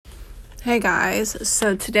Hey guys,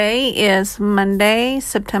 so today is Monday,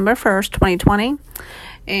 September 1st, 2020,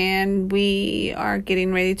 and we are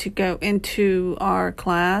getting ready to go into our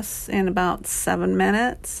class in about 7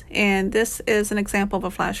 minutes, and this is an example of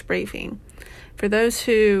a flash briefing. For those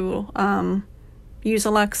who use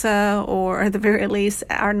Alexa, or at the very least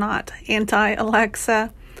are not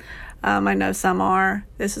anti-Alexa, I know some are,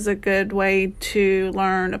 this is a good way to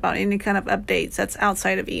learn about any kind of updates that's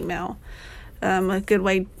outside of email.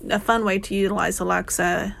 A fun way to utilize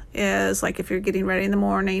Alexa is like if you're getting ready in the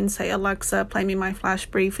morning, say, Alexa, play me my flash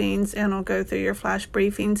briefings, and it'll go through your flash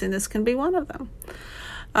briefings, and this can be one of them.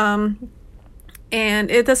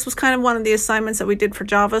 This was kind of one of the assignments that we did for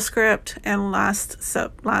JavaScript and last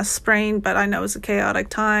spring, but I know it was a chaotic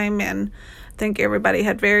time, and I think everybody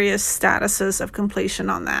had various statuses of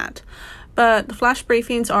completion on that. But the flash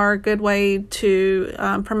briefings are a good way to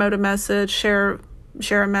promote a message, share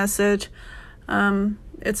a message.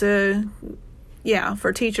 It's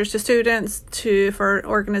for teachers to students, for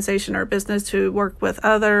organization or business to work with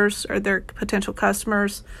others or their potential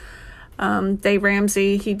customers. Dave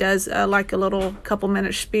Ramsey, he does like a little couple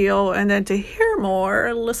minute spiel, and then to hear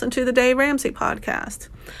more, listen to the Dave Ramsey podcast.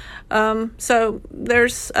 So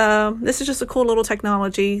this is just a cool little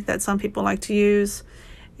technology that some people like to use,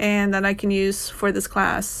 and that I can use for this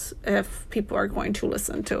class if people are going to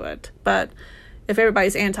listen to it. But if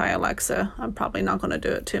everybody's anti-Alexa, I'm probably not going to do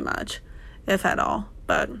it too much, if at all.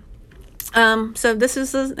 But so this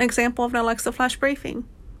is an example of an Alexa flash briefing.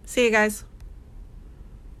 See you guys.